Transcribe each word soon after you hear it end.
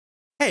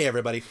Hey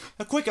everybody,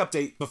 a quick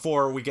update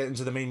before we get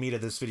into the main meat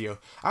of this video.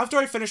 After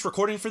I finished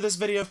recording for this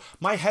video,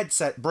 my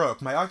headset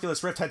broke. My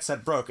Oculus Rift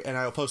headset broke, and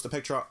I'll post a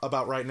picture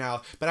about right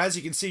now. But as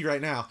you can see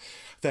right now,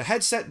 the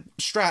headset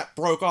strap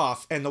broke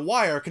off, and the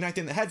wire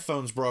connecting the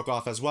headphones broke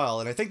off as well.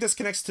 And I think this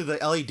connects to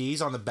the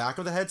LEDs on the back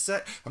of the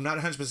headset. I'm not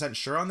 100%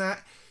 sure on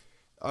that,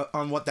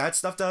 on what that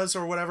stuff does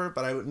or whatever,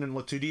 but I didn't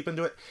look too deep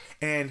into it.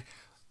 And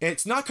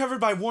it's not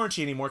covered by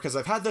warranty anymore because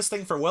I've had this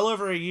thing for well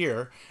over a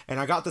year, and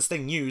I got this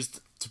thing used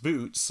to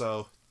boot,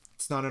 so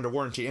it's not under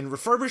warranty. And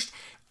refurbished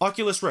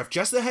Oculus Rift,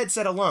 just the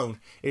headset alone,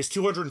 is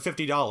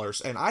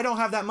 $250, and I don't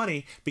have that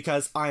money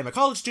because I am a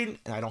college student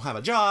and I don't have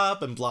a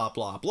job and blah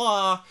blah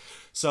blah.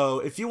 So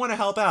if you want to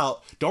help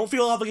out, don't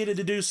feel obligated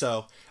to do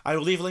so. I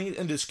will leave a link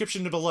in the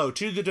description below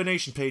to the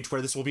donation page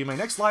where this will be my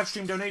next live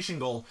stream donation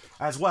goal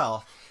as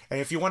well.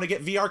 And if you want to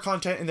get VR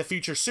content in the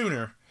future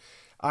sooner,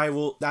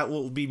 that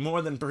will be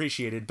more than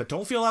appreciated, but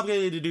don't feel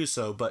obligated to do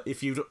so. But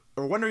if you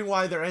are wondering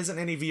why there isn't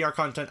any VR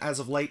content as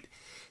of late,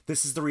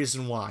 this is the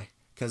reason why.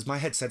 Because my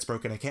headset's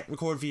broken, I can't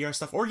record VR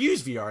stuff or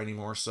use VR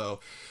anymore,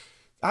 so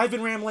I've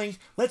been rambling.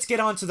 Let's get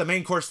on to the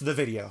main course of the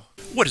video.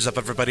 What is up,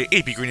 everybody?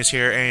 apgrenus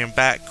here, and I am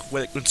back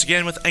once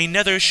again with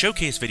another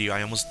showcase video.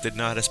 I almost didn't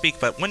know how to speak,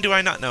 but when do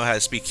I not know how to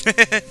speak?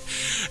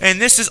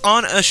 And this is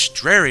on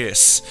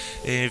Astraeus.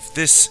 If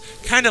this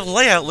kind of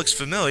layout looks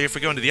familiar, if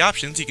we go into the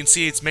options, you can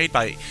see it's made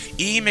by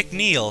E.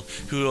 McNeil,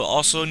 who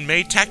also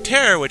made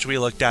Tactera, which we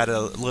looked at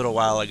a little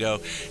while ago.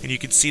 And you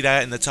can see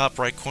that in the top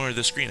right corner of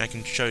the screen. I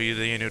can show you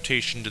the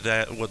annotation to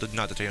that. Well,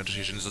 not the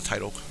annotation, it's the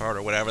title card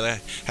or whatever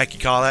the heck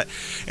you call it.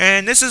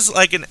 And this is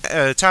like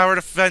a tower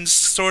defense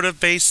sort of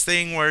base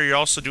thing where you're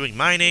also doing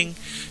mining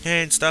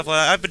and stuff like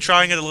that. I've been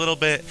trying it a little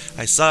bit.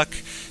 I suck,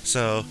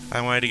 so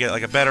I wanted to get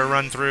like a better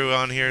run through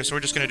on here. So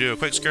we're just gonna do a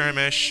quick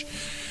skirmish.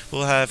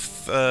 We'll have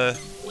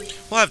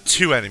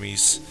two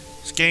enemies.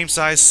 Game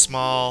size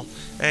small,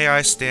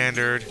 AI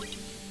standard,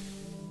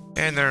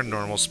 and they're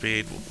normal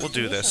speed. We'll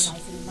do this.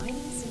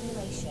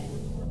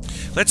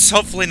 Let's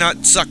hopefully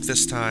not suck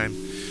this time.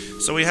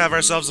 So we have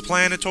ourselves a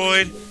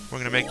planetoid. We're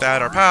gonna make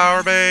that our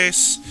power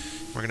base.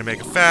 We're gonna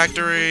make a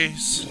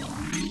factories.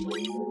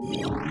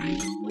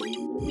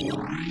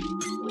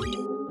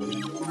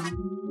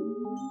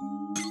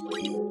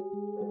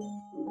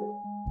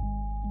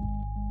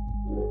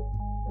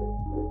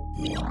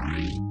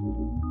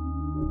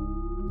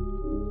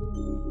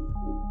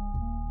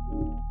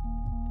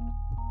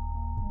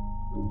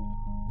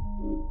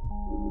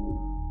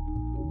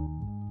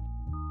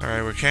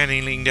 Alright, we're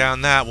cannoning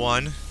down that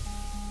one.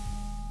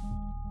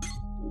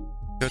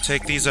 Go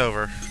take these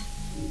over.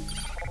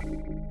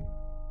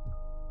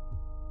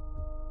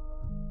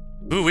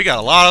 Ooh, we got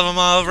a lot of them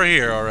over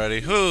here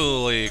already.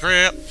 Holy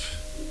crap.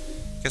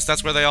 Guess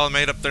that's where they all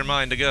made up their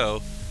mind to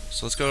go.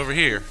 So let's go over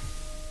here.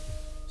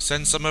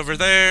 Send some over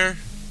there.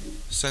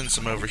 Send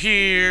some over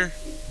here.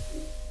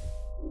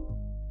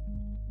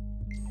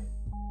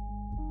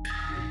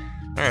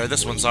 Alright,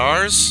 this one's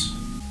ours.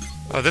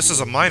 Oh, this is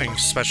a mining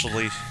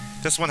specialty.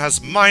 This one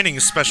has mining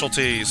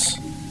specialties.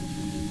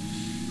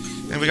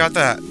 And we got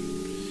that.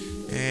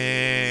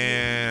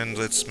 And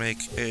let's make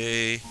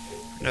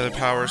another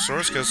power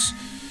source, because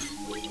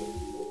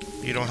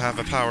you don't have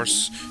the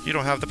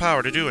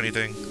power to do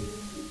anything.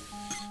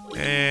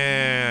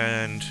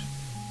 And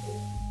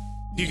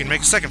you can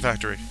make a second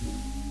factory.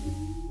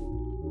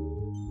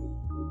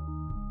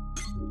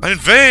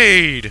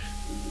 Invade!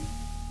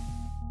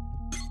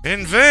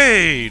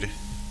 Invade!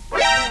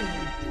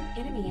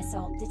 Enemy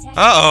assault detected.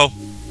 Uh-oh.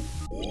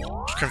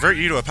 Convert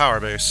you to a power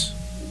base.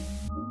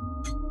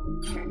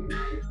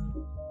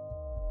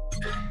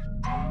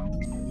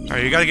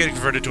 Alright, you gotta get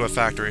converted to a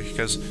factory,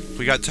 because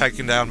we got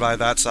taken down by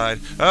that side.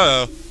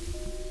 Uh-oh.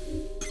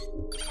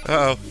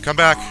 Uh-oh. Come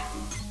back.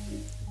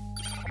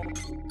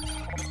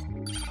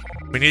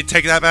 We need to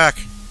take that back.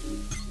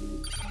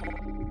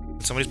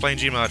 Somebody's playing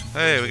Gmod.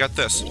 Hey, we got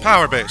this.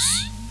 Power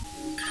base.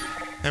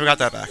 And we got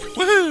that back.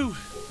 Woohoo!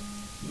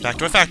 Back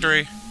to a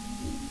factory.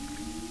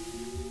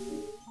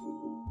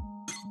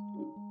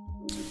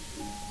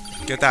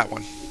 Get that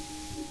one.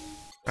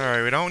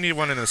 Alright, we don't need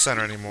one in the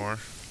center anymore.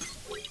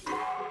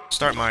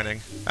 Start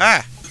mining.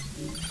 Ah!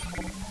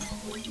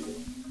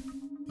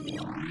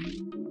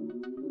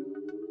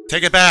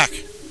 Take it back!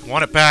 I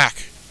want it back!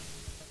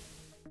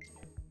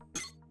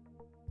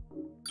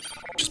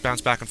 Just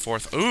bounce back and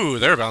forth. Ooh,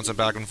 they're bouncing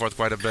back and forth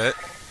quite a bit.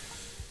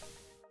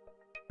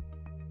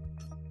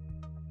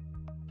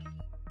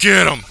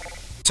 Get them!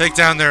 Take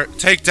down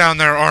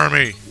their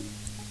army!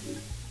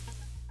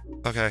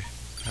 Okay.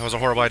 That was a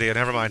horrible idea.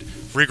 Never mind.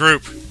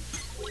 Regroup.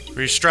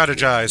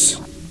 Re-strategize.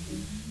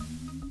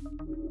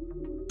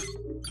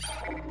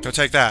 Go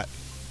take that,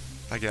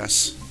 I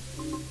guess.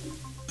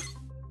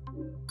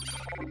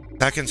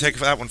 I can take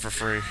that one for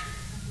free.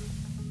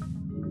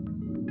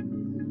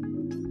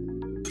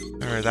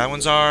 Alright, that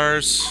one's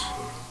ours.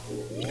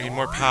 We need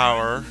more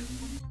power.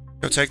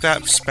 Go take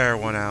that spare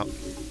one out.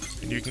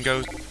 And you can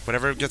go,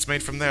 whatever gets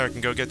made from there, can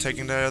go get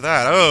taken out of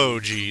that. Oh,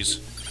 jeez.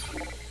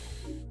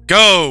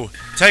 Go!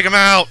 Take him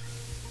out!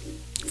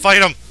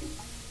 Fight him!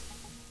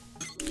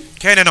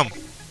 Cannon them!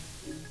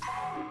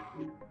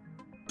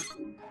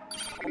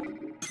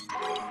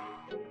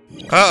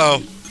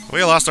 Uh-oh.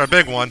 We lost our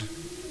big one.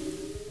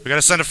 We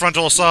gotta send a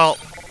frontal assault.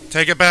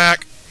 Take it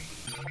back.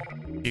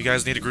 You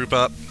guys need to group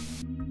up.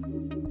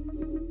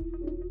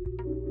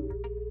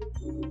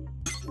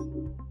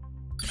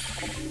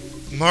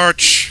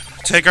 March!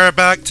 Take our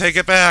back, take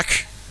it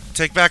back!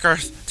 Take back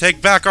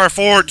our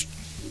fort!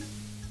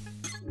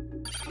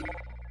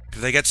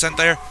 Did they get sent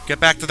there? Get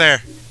back to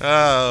there!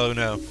 Oh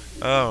no.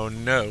 Oh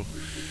no.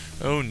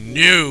 Oh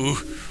no!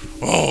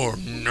 Oh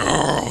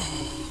no!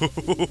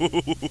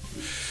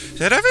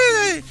 Did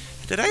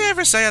I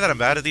ever say that I'm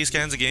bad at these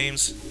kinds of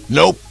games?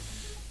 Nope.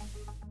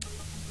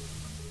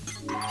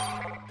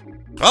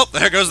 Oh,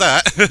 there goes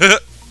that!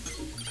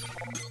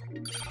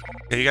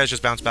 Yeah, you guys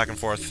just bounce back and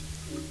forth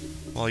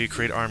while you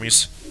create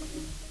armies.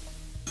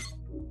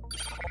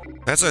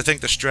 That's, I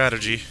think, the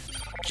strategy.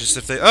 Just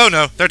if they... Oh,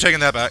 no! They're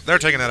taking that back. They're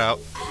taking that out.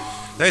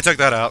 They took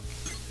that out.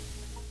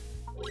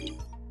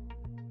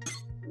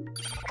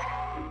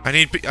 I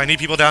need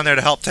people down there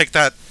to help take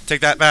that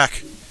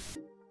back.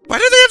 Why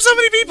do they have so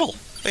many people?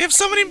 They have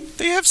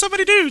so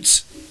many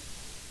dudes.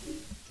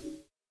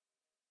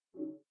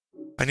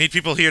 I need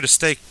people here to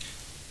stay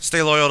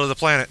loyal to the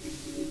planet.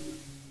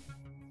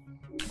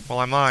 While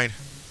I'm mine.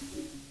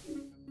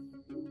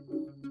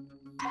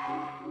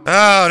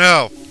 Oh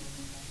no!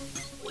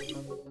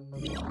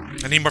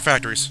 I need more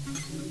factories.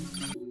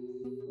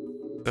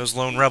 Those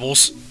lone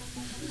rebels.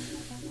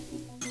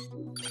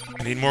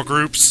 I need more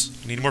groups.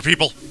 I need more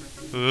people.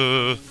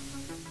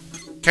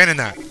 Cannon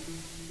that.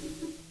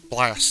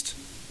 Blast.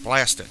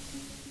 Blast it.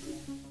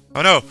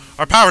 Oh no!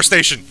 Our power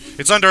station!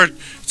 It's under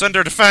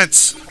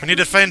defense! We need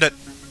to defend it.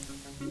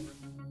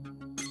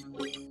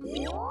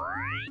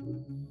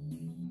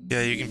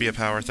 Yeah, you can be a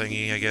power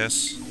thingy, I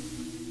guess.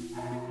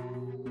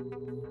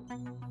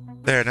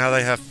 There, now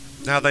they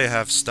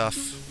have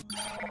stuff.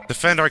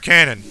 Defend our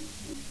cannon.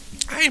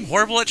 I am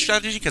horrible at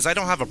strategy because I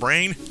don't have a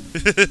brain.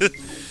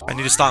 I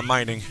need to stop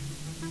mining.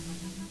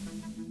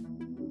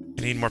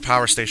 I need more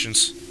power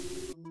stations.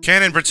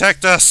 Cannon,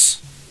 protect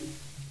us!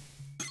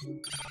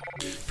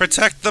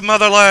 Protect the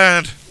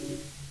motherland!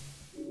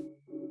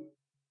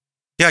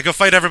 Yeah, go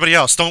fight everybody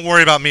else. Don't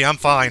worry about me, I'm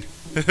fine.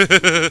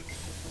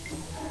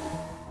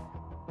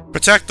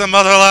 Protect the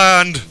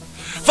motherland!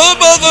 The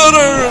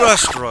mother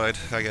asteroid,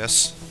 I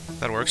guess.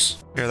 That works.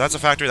 Here, that's a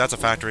factory, that's a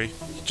factory.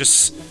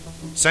 Just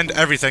send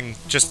everything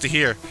just to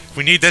here.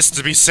 We need this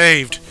to be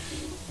saved.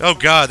 Oh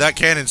god, that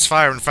cannon's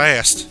firing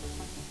fast.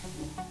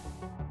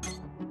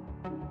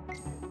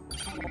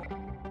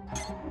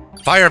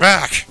 Fire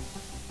back!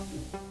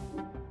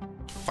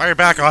 Fire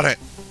back on it!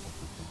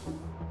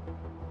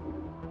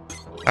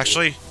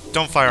 Actually,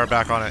 don't fire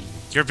back on it.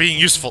 You're being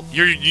useful.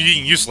 You're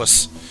being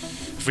useless.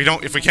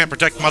 If we can't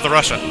protect Mother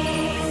Russia.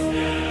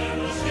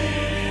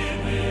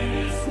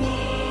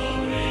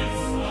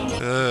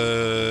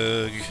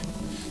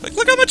 Like,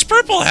 look how much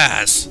purple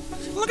has!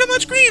 Look how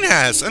much green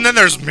has! And then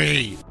there's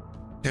me!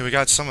 Okay, we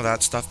got some of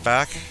that stuff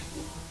back.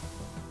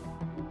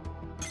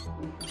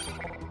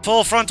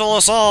 Full frontal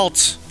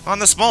assault on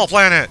the small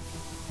planet!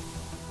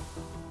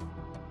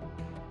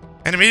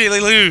 And immediately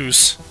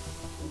lose!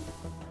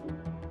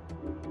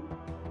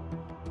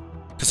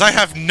 Because I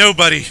have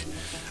nobody!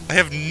 I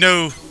have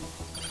no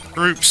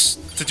groups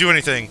to do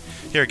anything.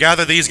 Here,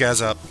 gather these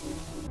guys up.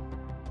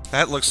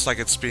 That looks like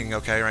it's being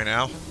okay right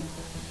now.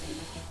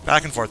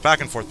 Back and forth,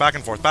 back and forth, back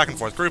and forth, back and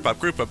forth. Group up,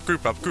 group up,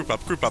 group up, group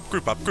up, group up,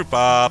 group up, group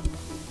up.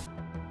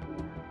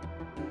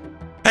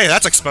 Hey,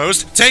 that's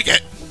exposed. Take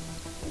it!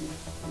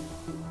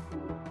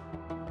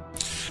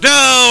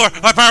 No!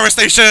 Our power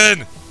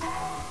station!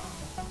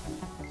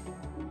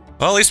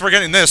 Well, at least we're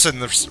getting this,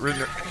 and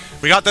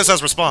we got this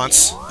as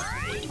response.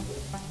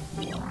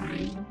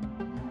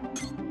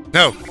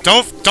 No,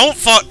 don't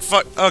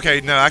fuck.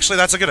 Okay, no, actually,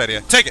 that's a good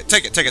idea. Take it,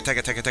 take it, take it, take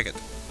it, take it, take it.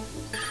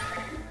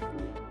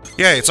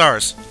 Yay, it's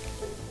ours.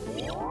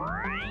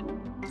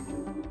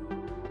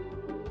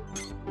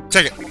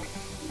 Take it.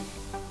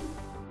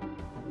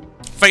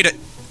 Fight it.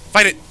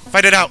 Fight it.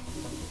 Fight it out.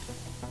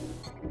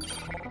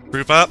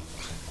 Group up.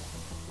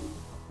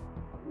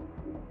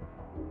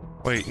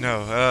 Wait,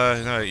 no,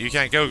 no, you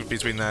can't go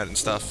between that and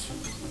stuff.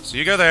 So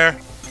you go there,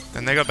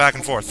 and they go back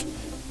and forth.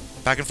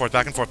 Back and forth,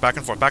 back and forth, back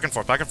and forth, back and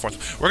forth, back and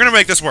forth. We're gonna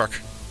make this work.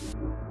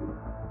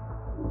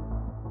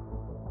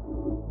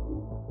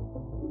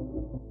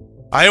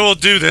 I will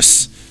do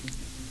this.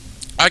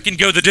 I can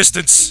go the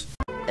distance.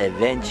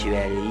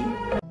 Eventually.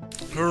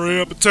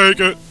 Hurry up and take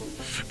it.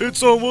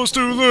 It's almost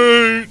too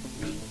late.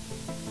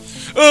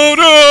 Oh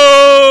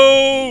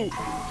no!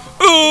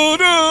 Oh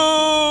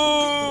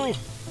no!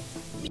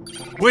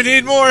 We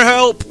need more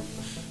help.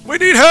 We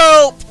need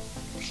help.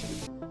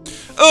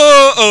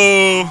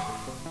 Uh-oh.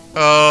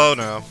 Oh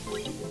no.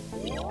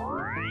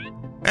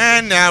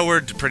 And now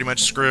we're pretty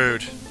much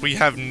screwed. We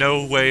have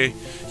no way.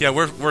 Yeah,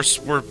 we're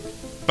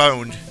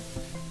boned.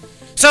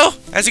 So,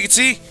 as you can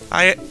see,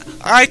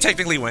 I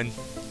technically win.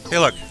 Hey,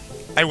 look.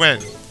 I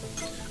win.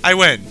 I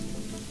win.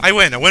 I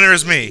win. A winner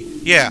is me.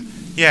 Yeah.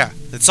 Yeah.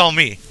 It's all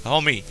me.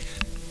 All me.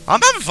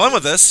 I'm having fun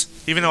with this,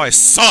 even though I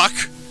suck.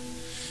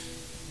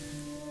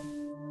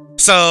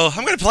 So,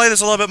 I'm going to play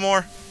this a little bit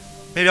more.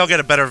 Maybe I'll get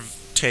a better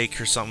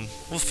take or something.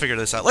 We'll figure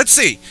this out. Let's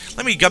see.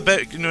 Let me get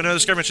back, another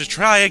skirmish to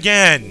try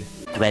again.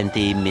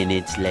 20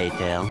 minutes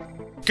later.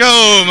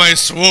 Go, my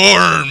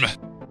swarm!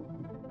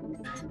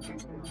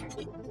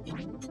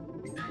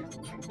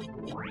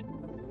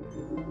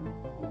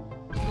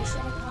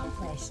 Mission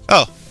accomplished.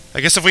 Oh,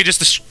 I guess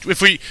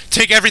if we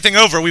take everything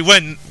over, we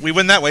win. We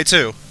win that way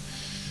too.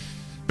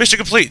 Mission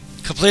complete.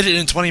 Completed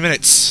in 20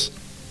 minutes.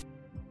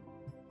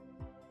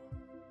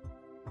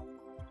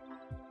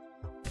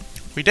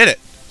 We did it.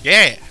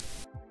 Yeah.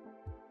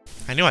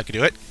 I knew I could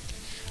do it.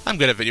 I'm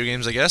good at video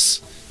games, I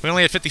guess. We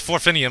only had 54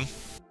 Finitium.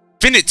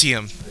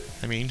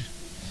 Finitium, I mean.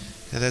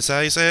 That's how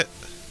you say it?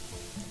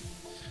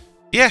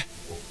 Yeah.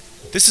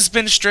 This has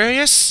been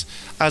Astraeus.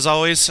 As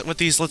always, with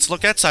these Let's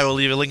Look Ats, I will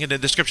leave a link in the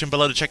description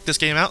below to check this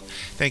game out.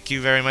 Thank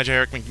you very much,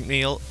 Eric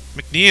McNeil.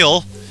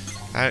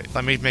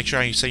 Let me make sure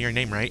I say your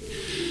name right.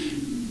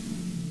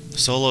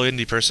 Solo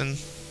indie person.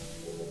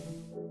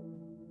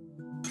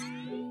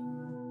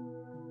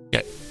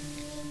 Yeah.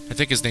 I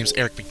think his name's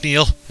Eric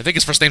McNeil. I think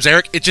his first name's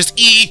Eric. It's just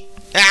E.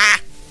 Ah!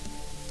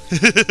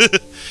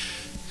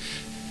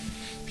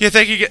 Yeah,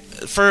 thank you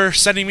for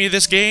sending me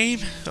this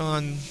game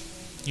on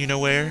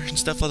you-know-where and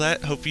stuff like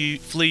that.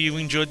 Hopefully you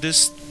enjoyed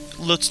this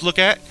Let's Look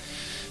At.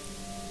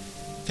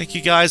 Thank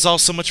you guys all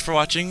so much for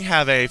watching.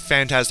 Have a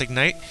fantastic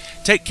night.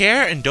 Take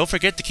care, and don't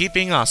forget to keep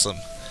being awesome.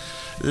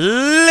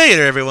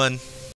 Later, everyone.